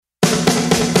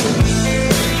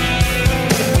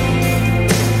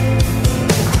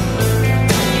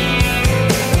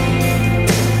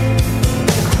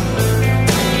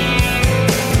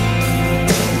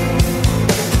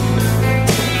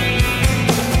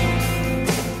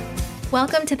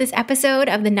Welcome to this episode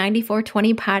of the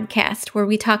 94twenty podcast, where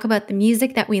we talk about the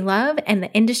music that we love and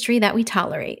the industry that we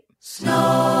tolerate.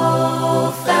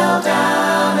 Snow fell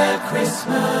down at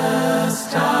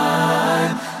Christmas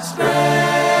time,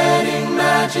 spreading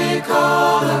magic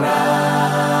all around.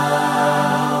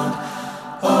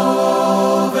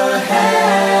 Overhead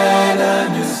a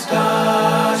new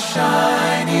star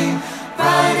shining,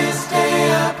 brightest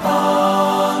day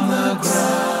upon the ground.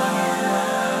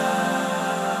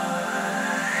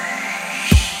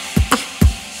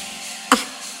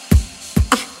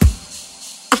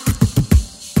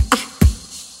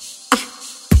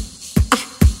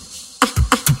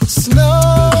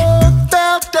 Snow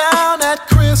fell down at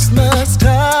Christmas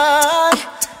time,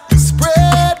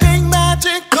 spreading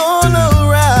magic all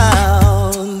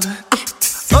around.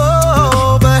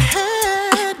 Overhead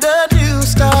a new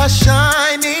star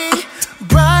shining,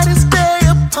 brightest day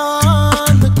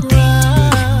upon the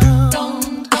ground.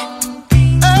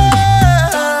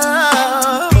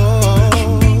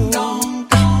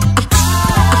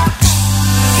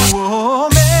 Oh,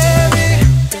 Mary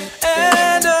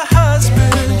and her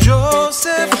husband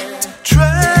Joseph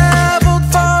traveled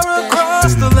far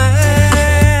across the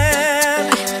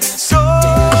land, so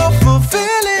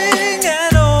fulfilling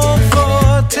and all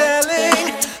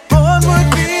foretelling, born would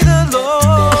be the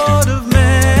Lord of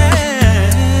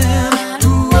man.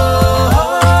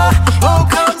 Oh,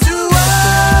 come to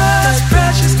us,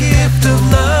 precious gift of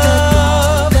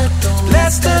love.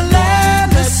 Bless the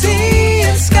land, the sea,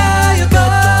 and sky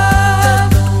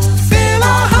above. Fill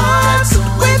our hearts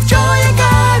with joy and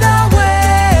guide our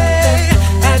way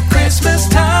at Christmas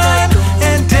time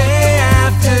and day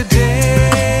after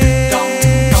day.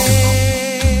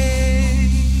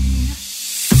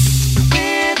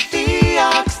 With the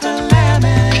ox, the lamb,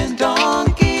 and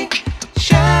donkey,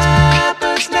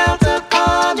 shepherds knelt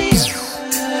upon the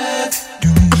earth.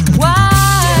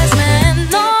 Wise men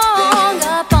long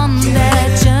upon their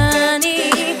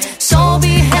journey, so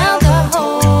beheld the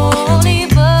holy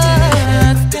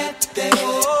birth.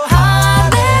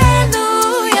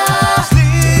 Hallelujah.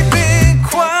 Sleeping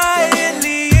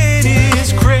quietly in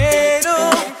his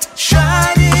cradle,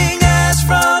 shining as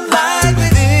from light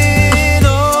within.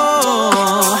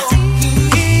 Oh,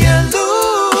 he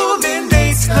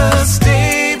illuminates the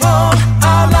stable,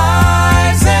 our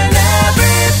lives and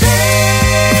everything.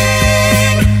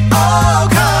 Oh,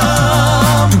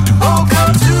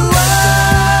 come to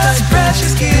us,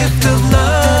 precious gift of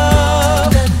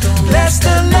love. Bless the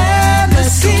land, the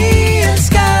sea, and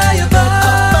sky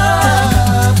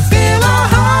above. Fill our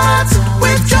hearts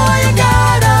with joy and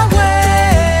guide our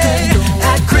way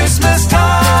at Christmas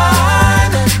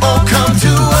time. Oh, come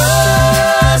to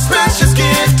us, precious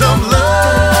gift of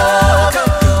love.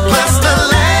 Bless the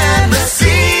land, the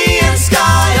sea, and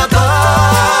sky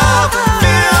above.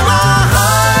 Fill our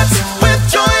hearts with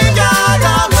joy and guide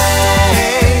our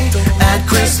way at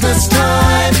Christmas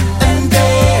time and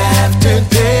day after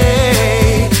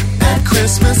day. At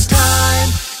Christmas time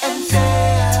and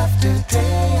day after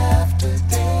day after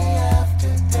day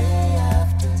after day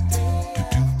after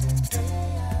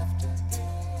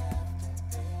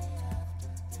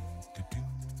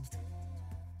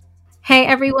Hey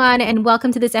everyone, and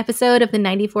welcome to this episode of the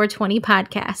 94twenty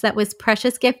podcast. That was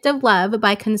Precious Gift of Love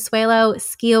by Consuelo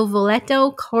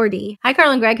Scivoletto Cordy. Hi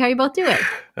Carl and Greg, how are you both doing?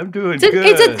 I'm doing It's a, good.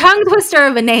 it's a tongue twister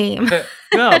of a name.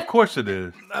 No, of course it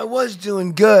is. I was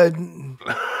doing good,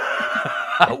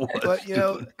 but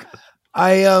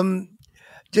I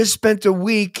just spent a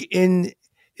week in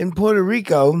Puerto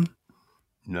Rico,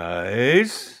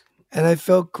 Nice. and I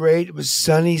felt great. It was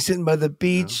sunny, sitting by the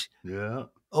beach, Yeah.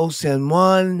 Old San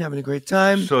Juan, having a great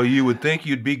time. So you would think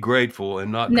you'd be grateful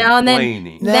and not No, and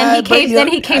complaining. then he but, came. you Then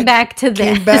know, he came I back to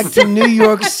this. Came back to New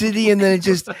York City, and then it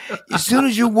just, as soon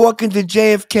as you walk into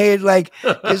JFK,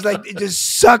 it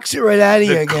just sucks it right out of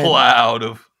you The again. cloud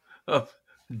of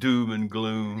doom and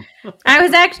gloom. I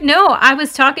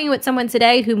was talking with someone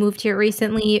today who moved here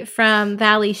recently from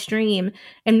Valley Stream,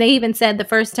 and they even said the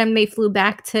first time they flew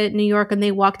back to New York and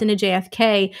they walked into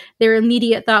JFK, their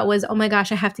immediate thought was, "Oh my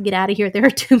gosh, I have to get out of here. There are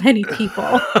too many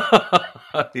people."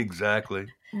 Exactly.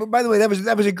 But by the way, that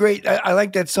was a great. I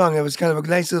like that song. It was kind of a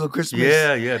nice little Christmas.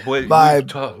 Yeah. Boy,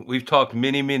 vibe. we've talked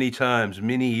many times,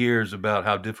 many years about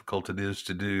how difficult it is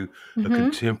to do a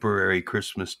contemporary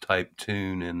Christmas type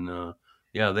tune, and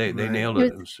yeah, they nailed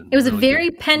it. It was really very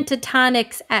good.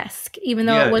 Pentatonix-esque, even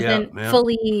though it wasn't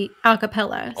fully a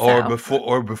cappella. So.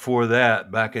 Or before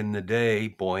that, back in the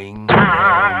day, boing,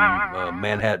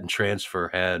 Manhattan Transfer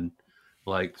had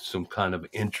like some kind of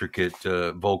intricate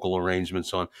vocal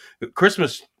arrangements on.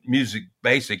 Christmas music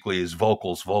basically is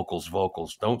vocals.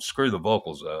 Don't screw the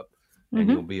vocals up. and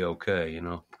you'll be okay.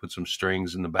 Put some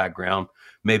strings in the background,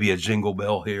 maybe a jingle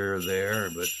bell here or there,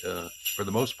 but for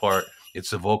the most part, it's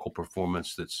the vocal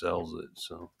performance that sells it.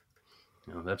 So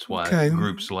that's why Okay.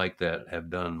 groups like that have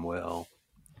done well.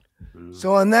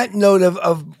 So on that note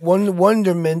of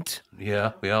wonderment,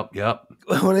 Yeah, yep.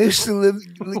 when I used to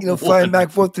live, flying back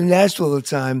and forth to Nashville all the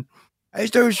time, I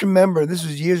used to always remember, this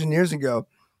was years and years ago,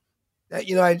 that,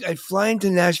 I'd fly into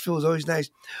Nashville. It was always nice.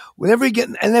 Whenever you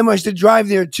and then I used to drive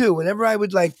there too. Whenever I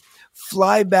would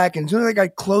fly back, and as soon as I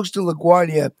got close to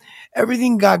LaGuardia,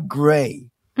 everything got gray.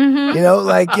 Mm-hmm.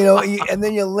 And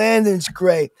then you land and it's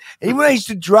gray. And even when I used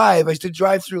to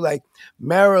drive through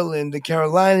Maryland, the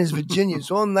Carolinas, Virginia.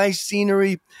 It's all nice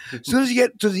scenery. As soon as you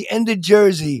get to the end of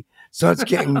Jersey, it starts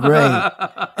getting gray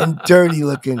and dirty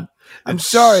looking. I'm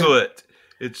sorry. Soot.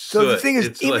 It's So the soot. thing is,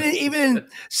 It's even in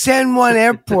San Juan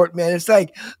Airport, man, it's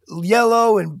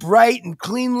yellow and bright and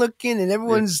clean looking, and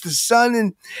everyone's the sun.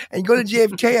 And you go to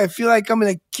JFK, I feel like I'm in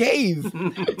a cave.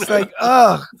 It's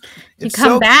ugh. You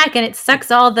come back and it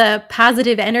sucks all the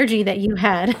positive energy that you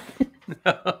had.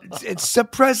 It's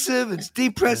suppressive, it's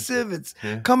depressive, it's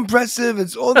compressive,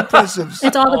 it's all the pressives.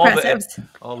 It's all the pressives.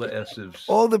 all the essives.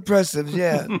 All the pressives,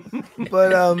 yeah.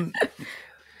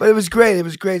 But it was great. It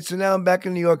was great. So now I'm back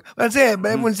in New York. But I'd say,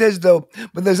 but everyone says though,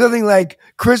 but there's nothing like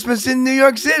Christmas in New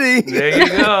York City. There you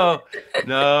go.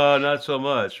 No, not so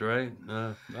much, right?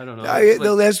 I don't know.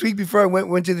 The last week before I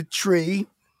went to the tree.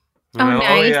 Oh,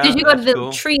 nice. Yeah, did you go to that's the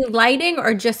cool. tree lighting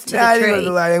or just to I the didn't go to tree?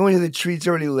 the light. I went to the tree. It's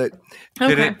already lit.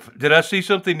 Okay. Did I see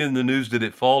something in the news? Did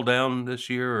it fall down this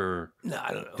year, or No,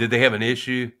 I don't know. did they have an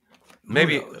issue?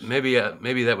 Maybe knows?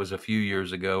 maybe that was a few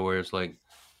years ago, where it's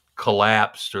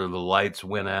collapsed or the lights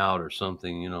went out or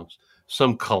something.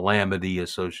 Some calamity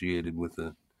associated with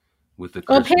the Well,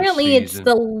 Christmas apparently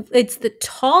season. it's the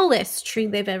tallest tree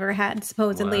they've ever had,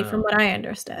 supposedly, from what I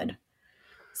understood.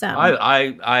 So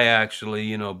I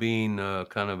actually, being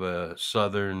kind of a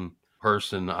Southern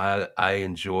person, I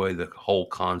enjoy the whole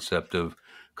concept of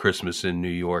Christmas in New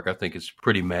York. I think it's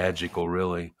pretty magical,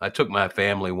 really. I took my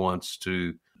family once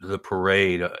to the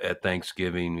parade at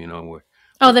Thanksgiving, where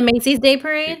the Macy's Day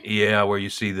Parade. yeah, where you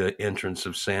see the entrance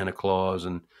of Santa Claus,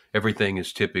 and everything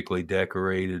is typically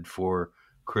decorated for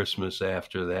Christmas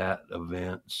after that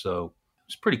event. So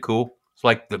it's pretty cool. It's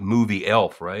like the movie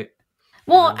Elf, right?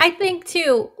 Well, I think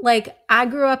too, I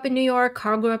grew up in New York,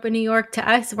 Carl grew up in New York. To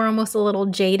us, we're almost a little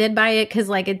jaded by it because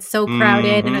it's so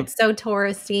crowded and it's so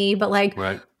touristy. But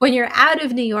Right. when you're out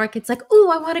of New York, it's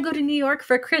oh, I want to go to New York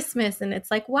for Christmas. And it's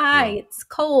why? Yeah. It's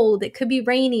cold. It could be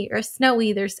rainy or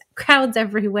snowy. There's crowds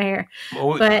everywhere.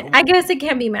 Well, But I guess it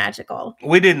can be magical.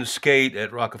 we didn't skate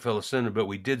at Rockefeller Center, but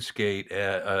we did skate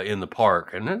in the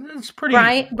park, and it's pretty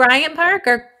Bryant Park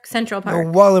or Central No,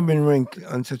 Park? Wallaman Rink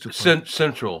on Central Park.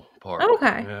 Central Park.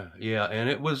 Okay. Yeah, and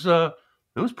it was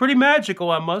pretty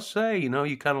magical, I must say.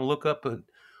 You kind of look up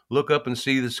and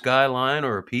see the skyline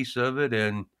or a piece of it,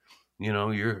 and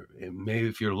maybe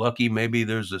if you're lucky, maybe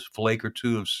there's a flake or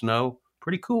two of snow.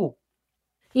 Pretty cool.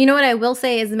 You know what I will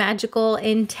say is magical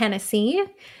in Tennessee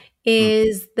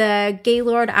is the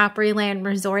Gaylord Opryland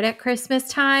Resort at Christmas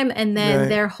time, and then Right.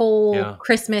 their whole Yeah.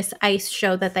 Christmas ice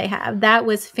show that they have. That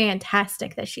was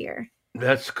fantastic this year.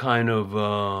 That's kind of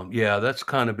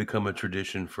become a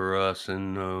tradition for us,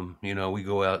 and we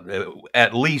go out.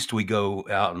 At least we go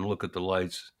out and look at the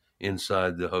lights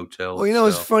inside the hotel. Well,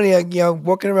 it's itself. funny.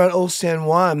 Walking around Old San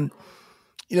Juan,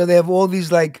 they have all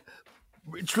these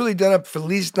it's really done up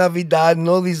Feliz Navidad and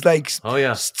all these Oh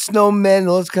yeah. snowmen and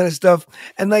all this kind of stuff.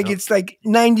 And it's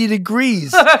 90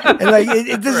 degrees. And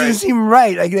it doesn't Right. seem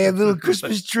right. They have little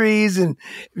Christmas trees and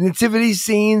nativity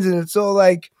scenes, and it's all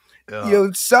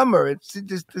it's summer. It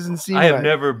just doesn't seem I have right.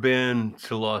 never been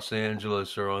to Los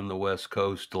Angeles or on the West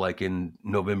Coast in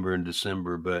November and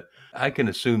December, but I can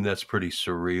assume that's pretty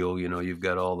surreal. You've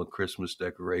got all the Christmas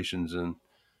decorations, and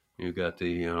you've got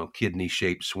the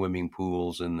kidney-shaped swimming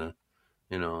pools and the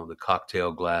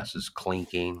cocktail glasses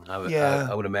clinking. Yeah.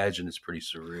 I would imagine it's pretty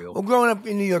surreal. Well, growing up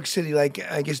in New York City, I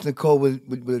guess Nicole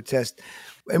would attest,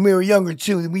 and we were younger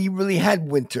too, we really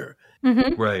had winter.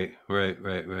 Mm-hmm. Right.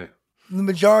 The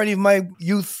majority of my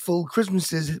youthful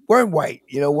Christmases weren't white.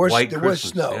 White there was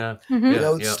Christmas, snow. Yeah.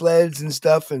 Mhm. Yeah. Sleds and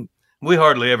stuff. And We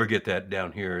hardly ever get that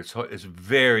down here. It's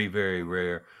very, very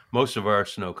rare. Most of our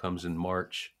snow comes in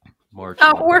March.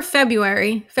 Or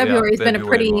February. February's been a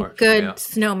February, pretty March, good yeah.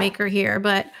 snowmaker here.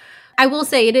 But I will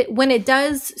say, when it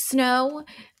does snow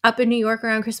up in New York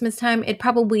around Christmas time, it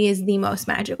probably is the most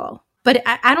magical. But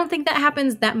I don't think that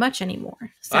happens that much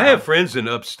anymore. So. I have friends in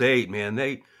upstate, man.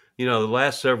 They, the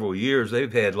last several years,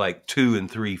 they've had 2 and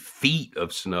 3 feet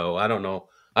of snow. I don't know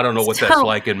I don't know what that's So-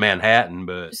 like in Manhattan,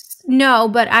 but No,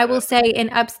 but I will say in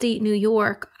upstate New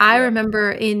York, I Yeah.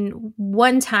 remember in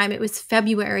one time, it was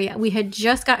February, we had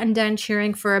just gotten done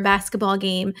cheering for a basketball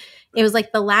game. It was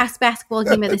like the last basketball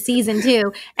game of the season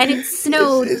too, and it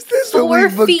snowed Is this what 4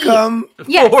 we've feet. become?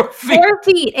 Yes, 4 feet. 4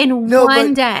 feet in No, one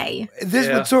but- day. This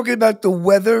Yeah. we're talking about the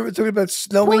weather. We're talking about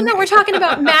snowing. Well, no, we're talking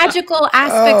about magical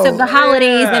aspects of the Oh.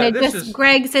 holidays, Yeah, and it this just is-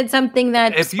 Greg said something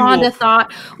that If you spawned will- a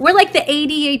thought. We're like the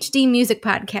ADHD music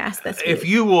podcast this week. if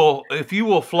you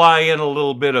will fly in a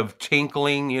little bit of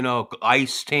tinkling,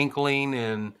 ice tinkling,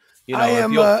 and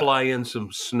if you'll fly in some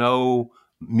snow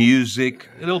music,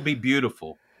 it'll be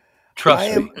beautiful.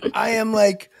 Trust me. I am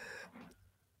like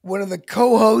one of the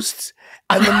co-hosts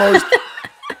and the most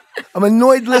I'm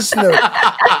annoyed listener.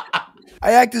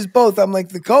 I act as both. I'm like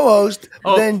the co-host,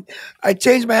 Oh. then I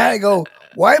change my hat. I go,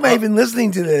 why am I even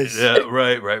listening to this? Yeah,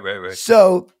 right.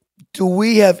 So, do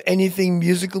we have anything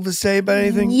musical to say about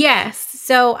anything? Yes.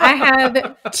 So I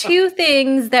have two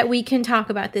things that we can talk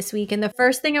about this week. And the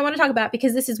first thing I want to talk about,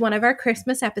 because this is one of our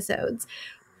Christmas episodes,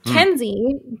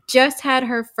 Kenzie just had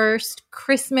her first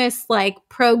Christmas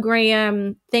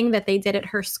program thing that they did at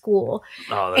her school.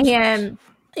 Oh, that's And nice.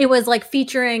 it was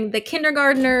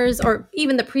kindergarteners or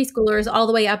even the preschoolers all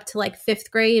the way up to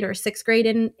 5th grade or 6th grade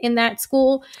in that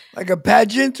school. Like a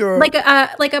pageant or Like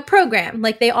a program.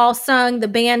 Like they all sung, the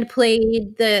band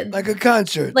played, like a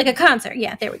concert? like a concert.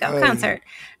 Yeah, there we go. Oh, Concert.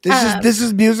 This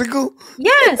is musical?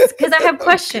 Yes, because I have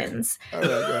questions. All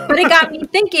right. But it got me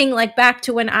thinking back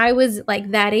to when I was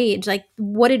that age,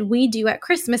 what did we do at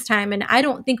Christmas time? And I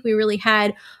don't think we really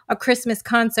had a Christmas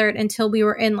concert until we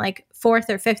were in 4th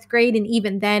or 5th grade. And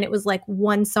even then it was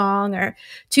one song or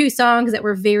two songs that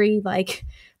were very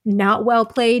not well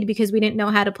played because we didn't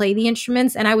know how to play the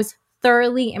instruments. And I was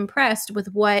thoroughly impressed with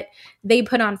what they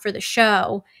put on for the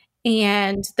show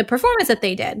and the performance that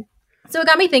they did. So it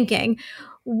got me thinking,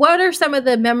 what are some of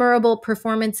the memorable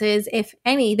performances, if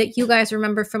any, that you guys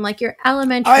remember from your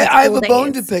elementary school I have a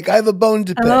bone to days? pick. I have a bone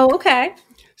to pick. Oh, okay.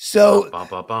 So, Bum,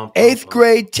 bum, bum, 8th bum.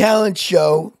 grade talent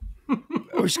show,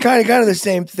 it was kind of the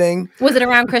same thing. Was it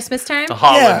around Christmas time? The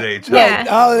holiday time. Yeah.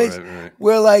 Holidays, Right.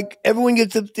 where everyone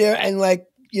gets up there and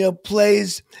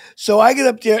plays. So I get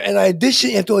up there and I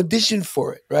audition. You have to audition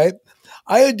for it, right?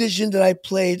 I auditioned and I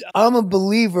played "I'm a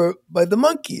Believer" by the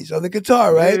Monkees on the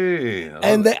guitar, right? Hey, I love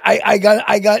And it.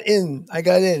 I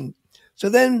got in. So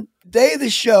then day of the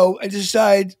show, I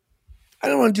decide I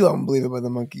don't want to do "I'm a Believer" by the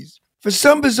Monkees. For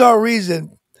some bizarre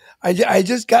reason, I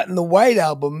just gotten the White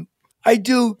Album. I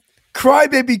do "Cry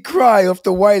Baby Cry" off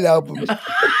the White Album,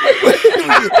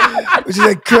 which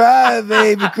is "Cry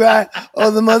Baby Cry,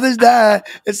 all the mothers die."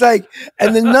 It's and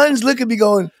the nuns look at me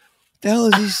going, "The hell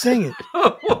is he singing?"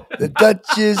 The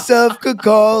Duchess of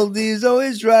Kirkcaldy is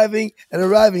always driving and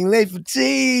arriving late for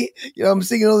tea. I'm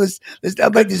singing all this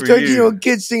I'm like Good this for 13-year-old you.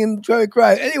 kid singing "Try to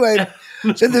Cry." Anyway,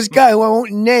 so this guy who I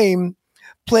won't name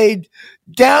played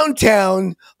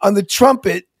 "Downtown" on the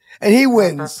trumpet. And he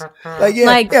wins. Yeah.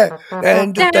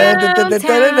 And Downtown.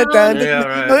 Yeah,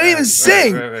 right, don't even right,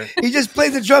 sing. right. He just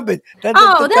plays the trumpet.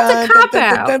 Oh, that's a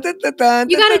cop-out.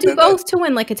 You got to do both to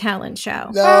win a talent show.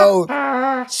 No.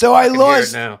 So I I can hear it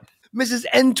lost. now. Mrs.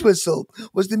 Entwistle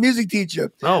was the music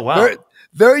teacher. Oh, wow. Very,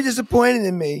 very disappointed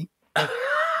in me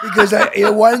because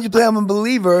why didn't you play "I'm a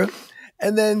Believer"?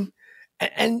 And then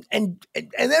and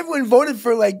everyone voted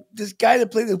for this guy to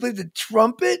play the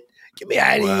trumpet. Get me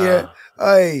out of Wow. here!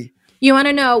 Hey, You want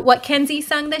to know what Kenzie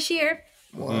sung this year?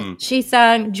 Hmm. She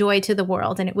sung "Joy to the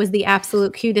World," and it was the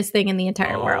absolute cutest thing in the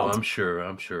entire Oh, world. I'm sure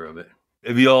of it.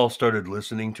 Have you all started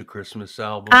listening to Christmas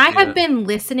albums? I yet? have been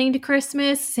listening to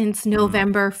Christmas since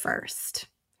November 1st,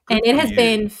 and it for has you.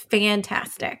 been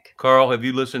fantastic. Carl, have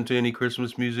you listened to any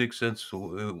Christmas music since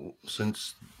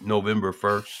November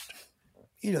 1st?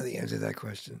 you know the answer to that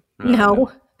question.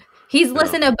 No. He's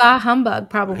listened to Bah Humbug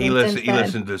probably He since listened. He then.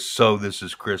 listened to "So This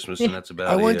Is Christmas," and that's about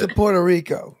I it. went to Puerto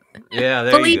Rico, Yeah,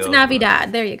 there Feliz you go.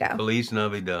 Navidad. There you go. Feliz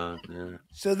Navidad. Yeah.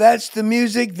 so that's the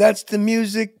music. That's the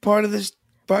music part of this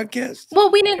podcast.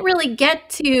 Well, we didn't really get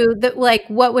to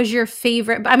what was your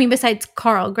favorite? I mean, besides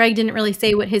Carl, Greg didn't really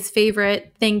say what his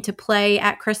favorite thing to play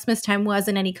at Christmas time was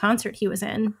in any concert he was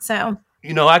in. So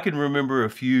I can remember a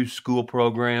few school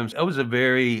programs. I was a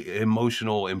very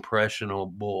emotional,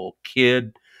 impressionable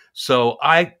kid, so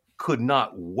I could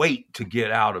not wait to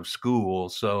get out of school.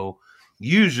 So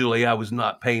usually I was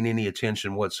not paying any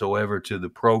attention whatsoever to the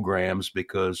programs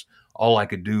because all I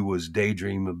could do was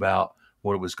daydream about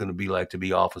what it was going to be like to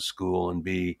be off of school and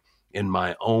be in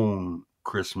my own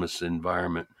Christmas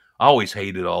environment. I always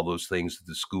hated all those things that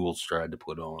the schools tried to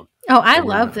put on. Oh, I They were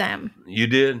love not- them. You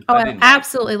did? Oh, I didn't.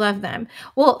 absolutely love them.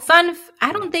 Well,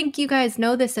 I don't think you guys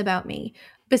know this about me.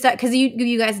 Besides, because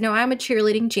you guys know I'm a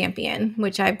cheerleading champion,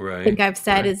 which I Right, think I've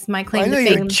said right. is my I claim know to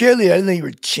you're a fame. cheerleader. I didn't know you were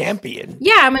a champion.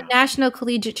 Yeah, I'm a national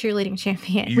collegiate cheerleading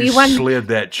champion. You we won. slid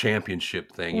that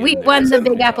championship thing. We in there. won the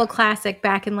Big Apple Classic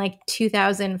back in like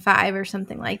 2005 or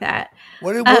something like that.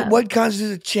 What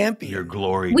constitutes a champion? Your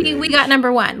glory. We days. got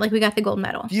number one. Like we got the gold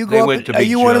medal. Do you They go went to up? Are be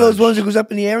you one of those ones judged. that goes up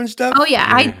in the air and stuff? Oh yeah,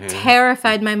 I Mhm.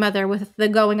 terrified my mother with the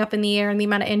going up in the air and the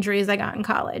amount of injuries I got in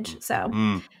college. So,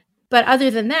 Mm. but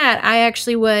other than that, I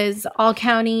actually was all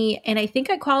county, and I think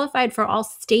I qualified for all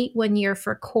state one year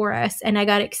for chorus, and I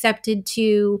got accepted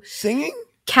to Singing?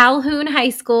 Calhoun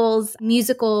High School's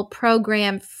musical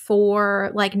program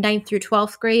for like 9th through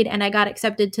 12th grade, and I got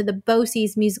accepted to the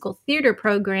BOCES musical theater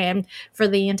program for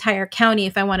the entire county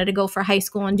if I wanted to go for high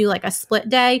school and do like a split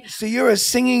day. So you're a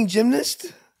singing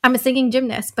gymnast? I'm a singing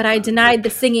gymnast, but I denied the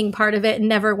singing part of it and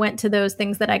never went to those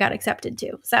things that I got accepted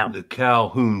to. So, The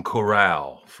Calhoun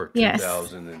Chorale for Yes.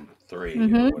 2003.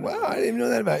 Mhm. Wow, I didn't even know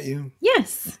that about you.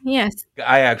 yes.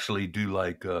 I actually do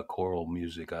like choral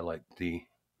music. I like the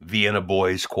Vienna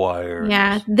Boys Choir.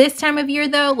 Yeah. This time of year,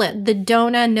 though, the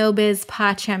Dona Nobis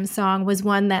Pacem song was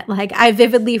one that, like, I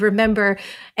vividly remember,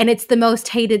 and it's the most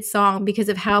hated song because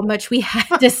of how much we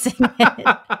had to sing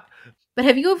it. But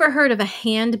have you ever heard of a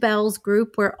handbells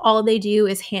group where all they do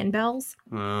is handbells?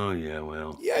 Oh, yeah,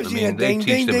 well. Yeah, I've I seen mean, that they ding, teach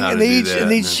ding, them ding, how and to they do each that.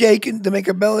 and they shake it to make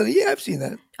a melody. Yeah, I've seen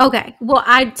that. Okay. Well,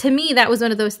 to me, that was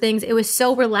one of those things. It was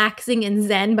so relaxing and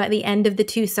zen by the end of the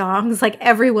two songs. Like,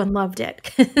 everyone loved it.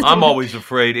 I'm always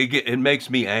afraid. It makes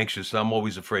me anxious. I'm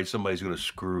always afraid somebody's going to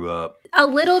screw up. A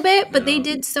little bit, but they Yeah.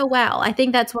 did so well. I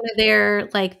think that's one of their,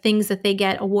 like, things that they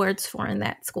get awards for in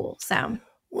that school. So...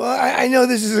 Well, I know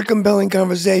this is a compelling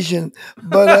conversation,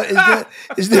 but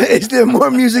is there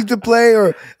more music to play,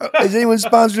 or is anyone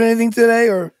sponsoring anything today?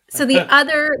 Or So the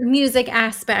other music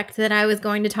aspect that I was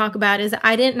going to talk about is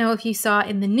I didn't know if you saw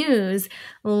in the news,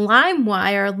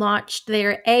 LimeWire launched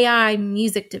their AI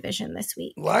music division this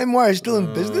week. LimeWire is still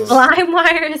in business?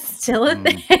 LimeWire is still a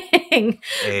thing.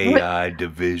 AI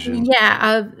division.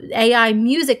 Yeah, AI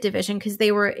music division, because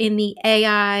they were in the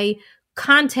AI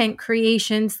content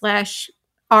creation /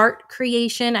 art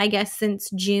creation, I guess, since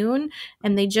June,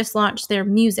 and they just launched their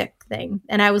music thing.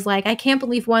 And I was like, I can't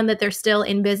believe, one, that they're still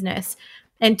in business,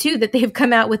 and two, that they've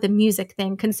come out with a music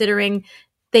thing, considering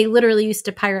they literally used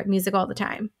to pirate music all the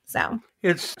time. So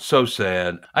It's so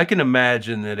sad. I can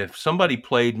imagine that if somebody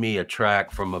played me a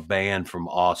track from a band from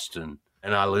Austin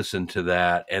and I listened to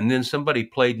that, and then somebody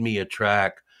played me a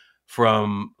track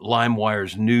from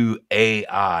LimeWire's new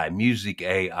AI, music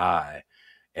AI,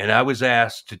 and I was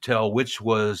asked to tell which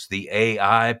was the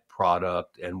AI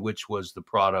product and which was the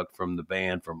product from the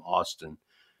band from Austin,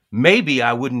 maybe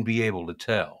I wouldn't be able to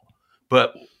tell.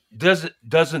 But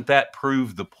doesn't that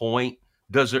prove the point?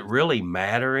 Does it really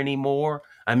matter anymore?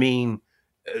 I mean,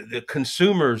 the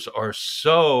consumers are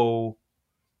so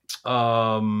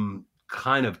kind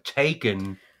of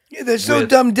taken. Yeah, they're so with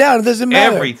dumbed down. It doesn't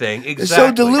matter. Everything, so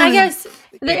exactly. diluted. I guess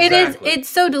Exactly. it's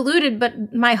so diluted,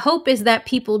 but my hope is that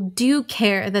people do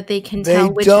care that they can They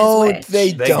tell which don't. is which.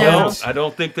 They They don't. don't. I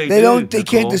don't think they They do. don't. They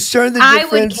can't Nicole. discern the I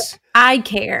would. difference. I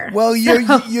care. Well,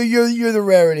 So- you're the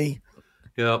rarity.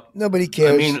 Yep. Nobody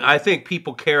cares. I mean, I think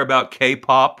people care about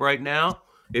K-pop right now.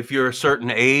 If you're a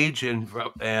certain age and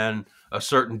a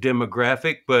certain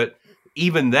demographic, but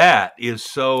even that is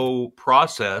so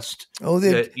processed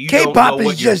that you don't know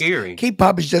what you're hearing.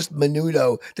 K-pop is just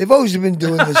menudo. They've always been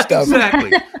doing this stuff.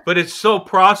 Exactly, but it's so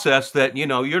processed that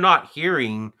you're not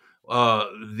hearing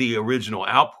the original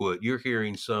output. You're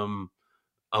hearing some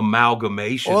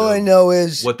amalgamation. All of I know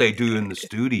is, what they do in the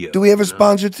studio. do we have a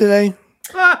sponsor today?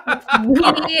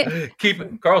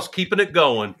 Carl's keeping it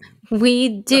going.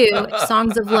 We do.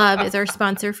 Songs of Love is our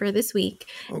sponsor for this week.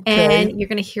 Okay. And you're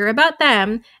going to hear about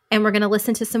them. And we're going to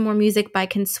listen to some more music by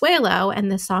Consuelo.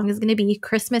 And the song is going to be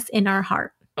Christmas in Our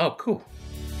Heart. Oh, cool.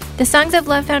 The Songs of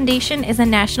Love Foundation is a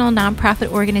national nonprofit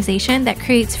organization that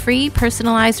creates free,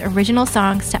 personalized, original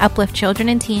songs to uplift children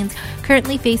and teens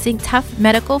currently facing tough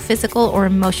medical, physical, or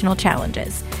emotional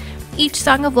challenges. Each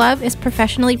Song of Love is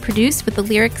professionally produced with the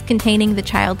lyrics containing the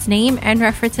child's name and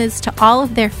references to all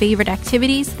of their favorite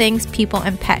activities, things, people,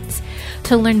 and pets.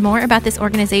 To learn more about this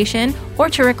organization or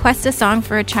to request a song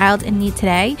for a child in need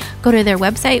today, go to their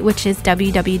website, which is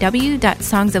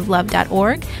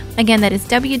www.songsoflove.org. Again, that is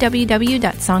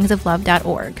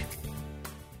www.songsoflove.org.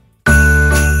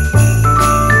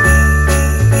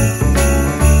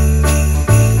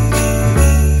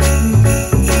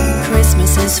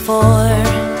 Christmas is for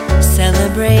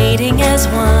celebrating as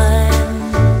one.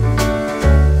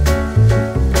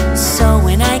 So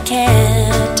when I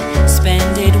can't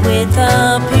spend it with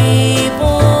the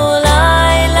people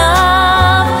I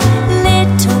love,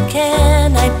 little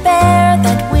can I bear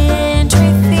that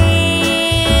wintry feeling.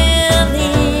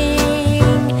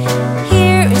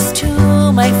 Here is to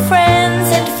my friends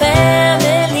and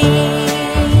family.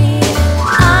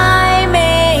 I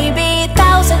may be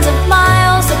thousands of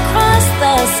miles across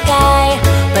the sky,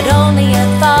 but only a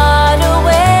thought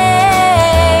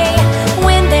away.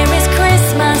 When there is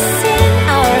Christmas in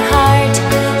our heart,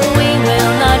 we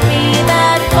will not be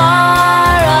that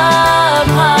far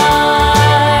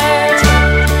apart.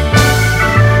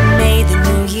 May the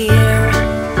new year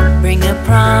bring a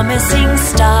promising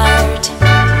start,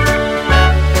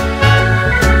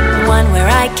 one where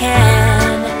I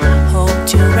can hope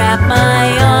to wrap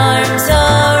my arms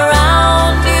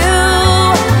around you.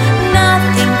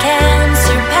 Nothing can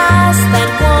surpass that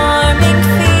warming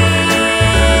feeling.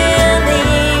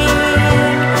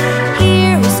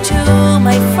 Here is to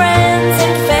my friends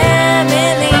and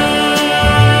family.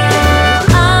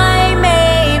 I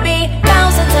may be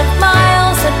thousands of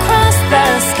miles across the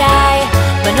sky,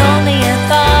 but only a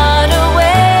thought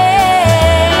away.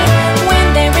 When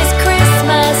there is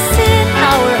Christmas in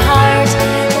our heart,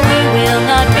 we will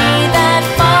not be that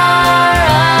far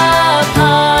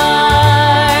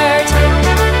apart.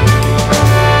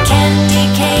 Candy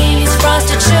canes,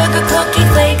 frosted sugar cookie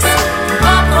flakes,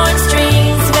 popcorn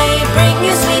strings may bring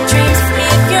you sweet dreams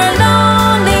if you're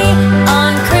lonely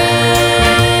on Christmas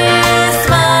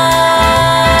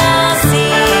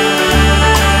Eve.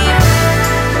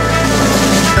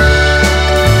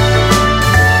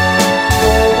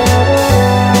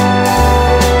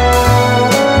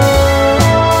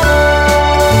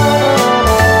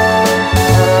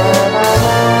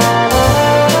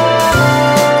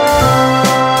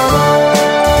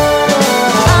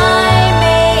 I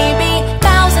may be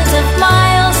thousands of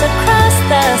miles across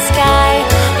the sky,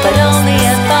 but only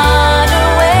a thought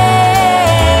away.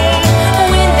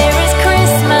 When there is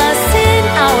Christmas in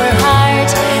our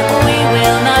heart, we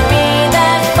will not be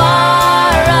that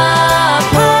far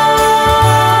apart.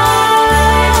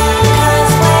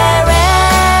 'Cause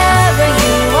wherever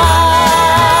you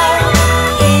are,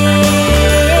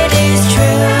 it is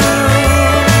true.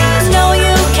 Know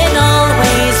you can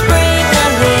always bring a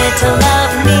little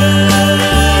of me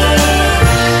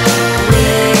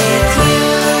with you.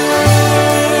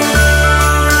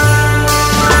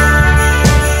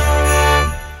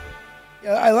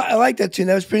 Yeah, I like that tune.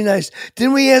 That was pretty nice.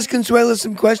 Didn't we ask Consuelo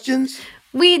some questions?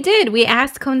 We did. We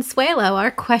asked Consuelo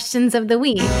our questions of the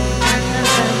week.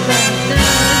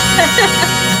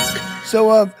 So,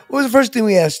 what was the first thing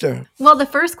we asked her? Well, the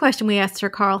first question we asked her,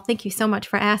 Carl, thank you so much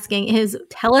for asking, is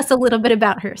tell us a little bit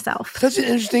about herself. Such an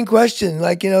interesting question.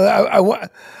 Like, I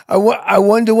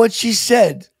wonder what she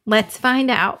said. Let's find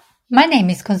out. My name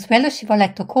is Consuelo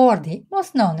Scivoletto Cordi,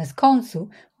 most known as Consu.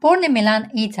 Born in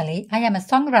Milan, Italy, I am a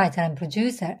songwriter and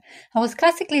producer. I was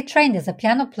classically trained as a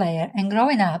piano player, and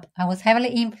growing up, I was heavily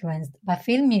influenced by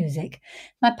film music.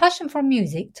 My passion for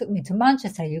music took me to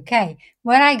Manchester, UK,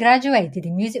 where I graduated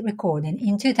in music recording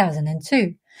in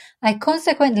 2002. I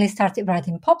consequently started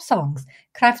writing pop songs,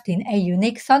 crafting a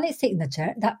unique sonic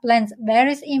signature that blends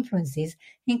various influences,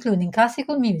 including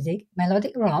classical music,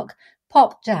 melodic rock,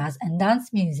 pop, jazz, and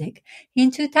dance music.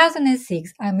 In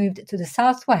 2006, I moved to the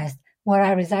Southwest, where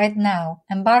I reside now,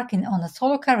 embarking on a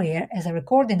solo career as a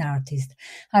recording artist.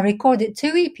 I recorded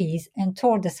 2 EPs and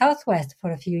toured the Southwest for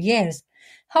a few years.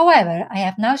 However, I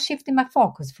have now shifted my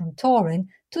focus from touring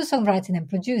to songwriting and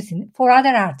producing for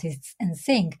other artists and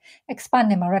sing,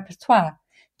 expanding my repertoire.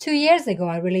 2 years ago,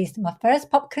 I released my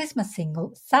first pop Christmas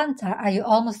single, Santa, Are You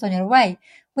Almost on Your Way?,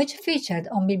 which featured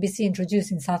on BBC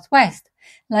Introducing Southwest.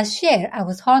 Last year, I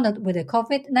was honored with the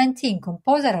COVID-19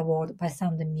 Composer Award by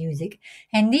Sound and Music,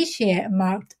 and this year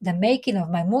marked the making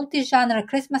of my multi-genre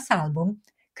Christmas album,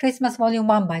 Christmas Volume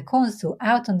 1 by Consu,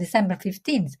 out on December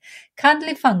 15th,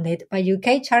 kindly funded by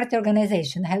UK charity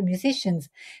organisation Help Musicians,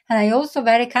 and I also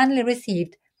very kindly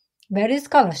received various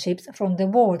scholarships from the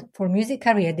Board for Music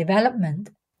Career Development.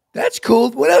 That's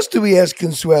cool. What else do we ask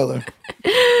Consuelo?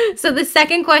 So the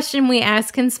second question we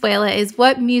asked Consuela is,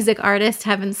 what music artists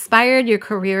have inspired your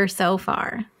career so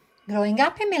far? Growing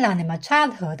up in Milan in my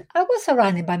childhood, I was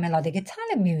surrounded by melodic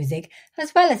Italian music,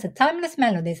 as well as the timeless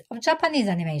melodies of Japanese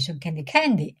animation Candy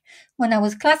Candy. When I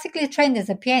was classically trained as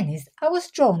a pianist, I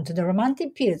was drawn to the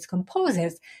Romantic period's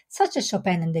composers, such as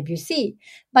Chopin and Debussy.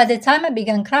 By the time I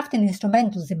began crafting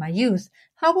instrumentals in my youth,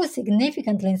 I was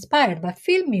significantly inspired by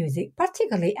film music,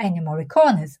 particularly Ennio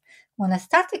Morricone's. When I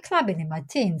started clubbing in my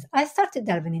teens, I started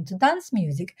delving into dance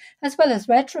music as well as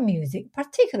retro music,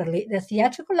 particularly the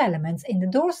theatrical elements in the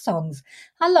Doors songs,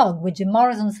 along with Jim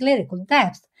Morrison's lyrical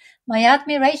depth. My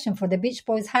admiration for the Beach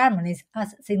Boys' harmonies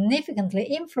has significantly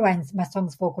influenced my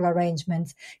song's vocal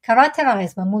arrangements,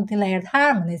 characterized by multi-layered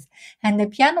harmonies, and the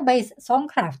piano-based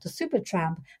songcraft of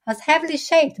Supertramp has heavily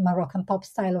shaped my rock and pop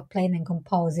style of playing and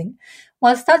composing.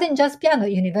 While studying jazz piano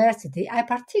at university, I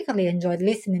particularly enjoyed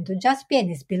listening to jazz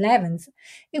pianist Bill Evans.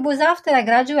 It was after I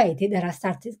graduated that I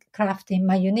started crafting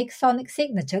my unique sonic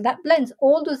signature that blends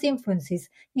all those influences,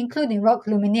 including rock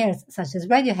luminaires such as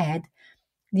Radiohead,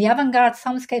 the avant-garde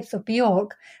soundscapes of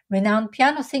Bjork, renowned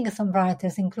piano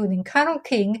singer-songwriters including Carole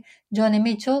King, Joni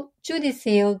Mitchell, Judy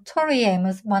Seal, Tori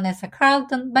Amos, Vanessa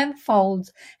Carlton, Ben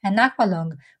Folds, and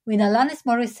Aqualung, with Alanis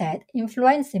Morissette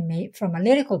influencing me from a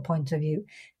lyrical point of view.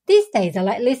 These days I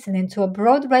like listening to a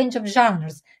broad range of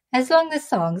genres, as long as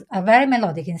songs are very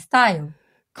melodic in style.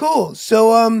 Cool.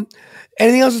 So,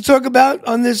 anything else to talk about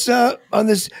on this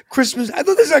Christmas? I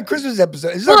thought this was our Christmas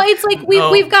episode. It's like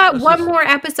we've got one more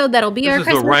episode that'll be our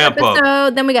Christmas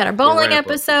episode. Then we got our bowling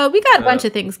episode. We got a bunch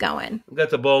of things going. We got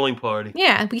the bowling party.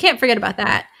 Yeah, we can't forget about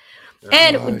that.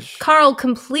 And Carl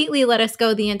completely let us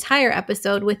go the entire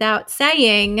episode without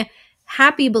saying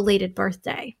happy belated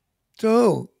birthday.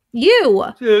 To you.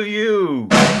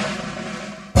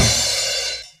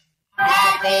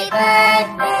 Happy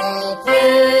birthday to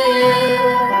you.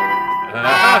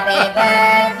 Happy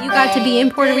birthday. You got to be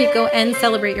in Puerto Rico and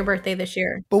celebrate your birthday this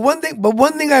year. But one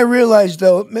thing I realized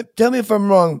though, tell me if I'm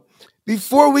wrong.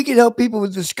 Before we can help people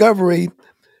with discovery,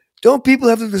 don't people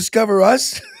have to discover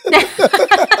us?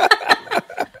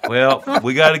 Well,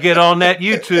 we got to get on that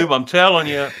YouTube. I'm telling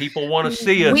you, people want to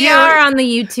see us. We are on the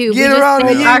YouTube. Get around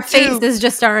the YouTube. Our faces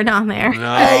just aren't on there.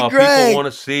 No, hey, Greg. People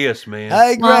want to see us, man.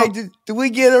 Hey, Greg, do we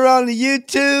get her on the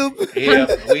YouTube? Yeah,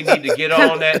 we need to get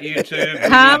on that YouTube.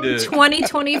 Come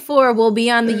 2024, we'll be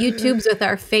on the YouTubes with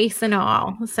our face and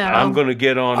all. So I'm going to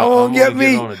get on. I'm going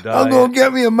to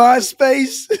get me a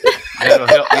MySpace. That'll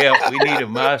help. Yeah, we need a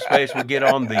MySpace. We'll get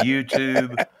on the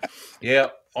YouTube.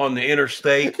 Yep. On the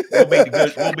interstate, we'll be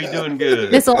doing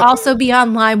good. This will also be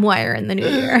on LimeWire in the new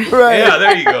year. Right. Yeah,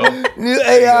 there you go. New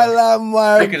AI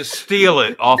LimeWire. You can steal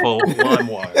it off of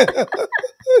LimeWire.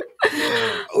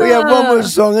 We have one more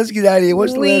song. Let's get out of here.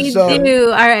 What's the last song? We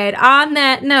do. All right. On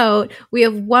that note, we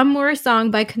have one more song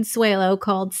by Consuelo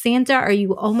called Santa, Are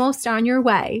You Almost on Your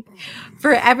Way?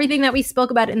 For everything that we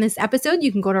spoke about in this episode,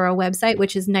 you can go to our website,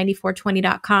 which is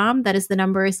 94twenty.com. That is the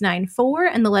number is 94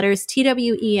 and the letter is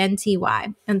TWENTY.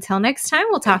 Until next time,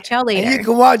 we'll talk to y'all later. And you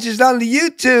can watch us on the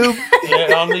YouTube.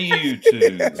 Yeah, on the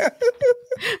YouTube.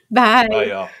 Bye. Bye,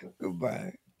 y'all.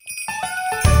 Goodbye.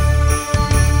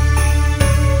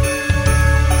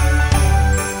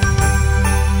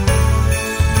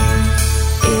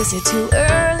 Is it too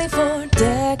early for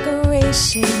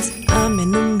decorations? I'm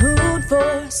in the mood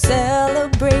for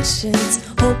celebrations.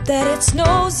 Hope that it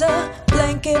snows a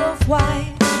blanket of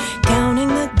white. Counting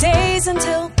the days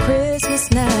until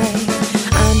Christmas night.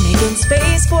 I'm making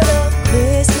space for the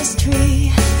Christmas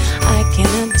tree. I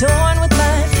can adorn with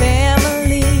my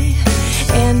family.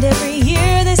 And every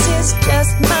year this is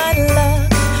just my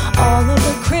luck. All of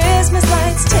the Christmas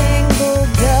lights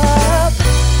tangled up.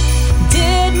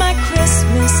 Did my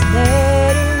Christmas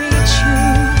letter reach you?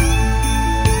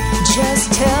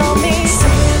 Just tell me,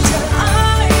 Santa,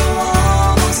 are you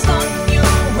almost on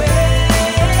your way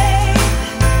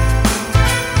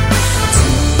to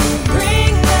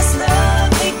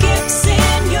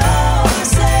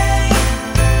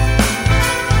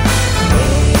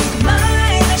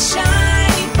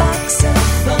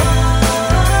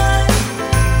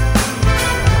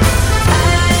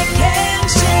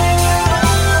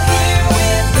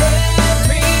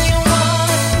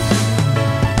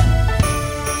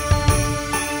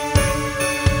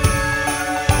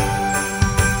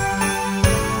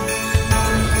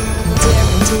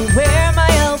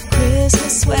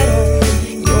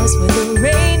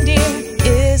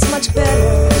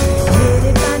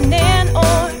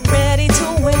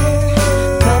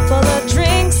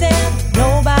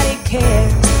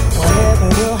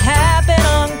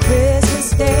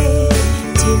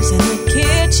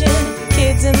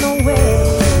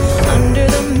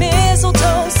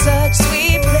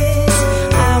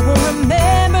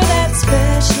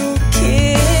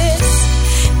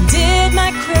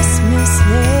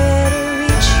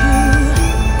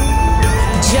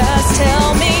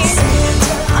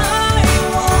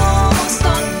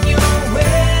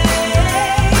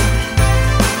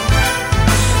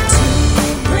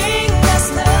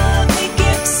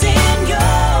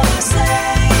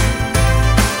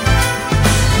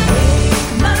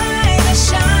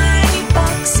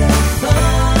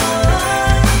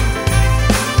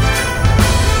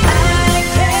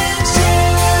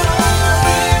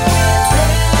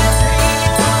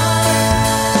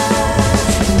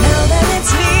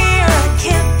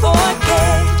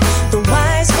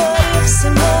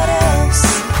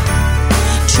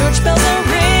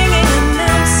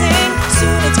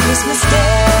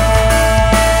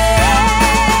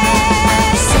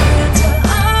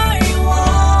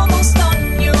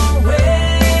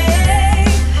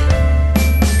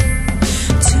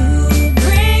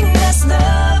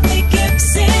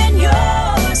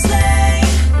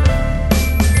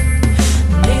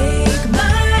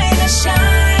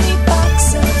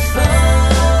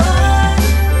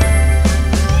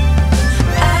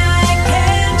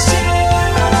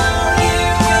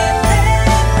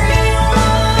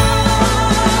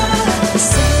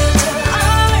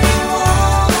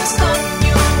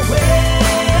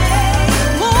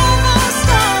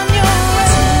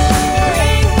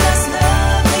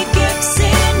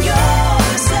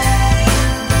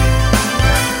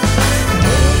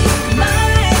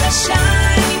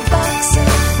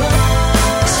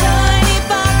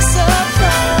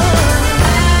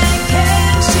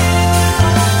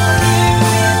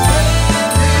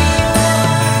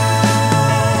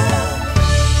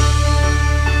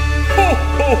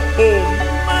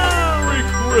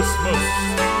Christmas.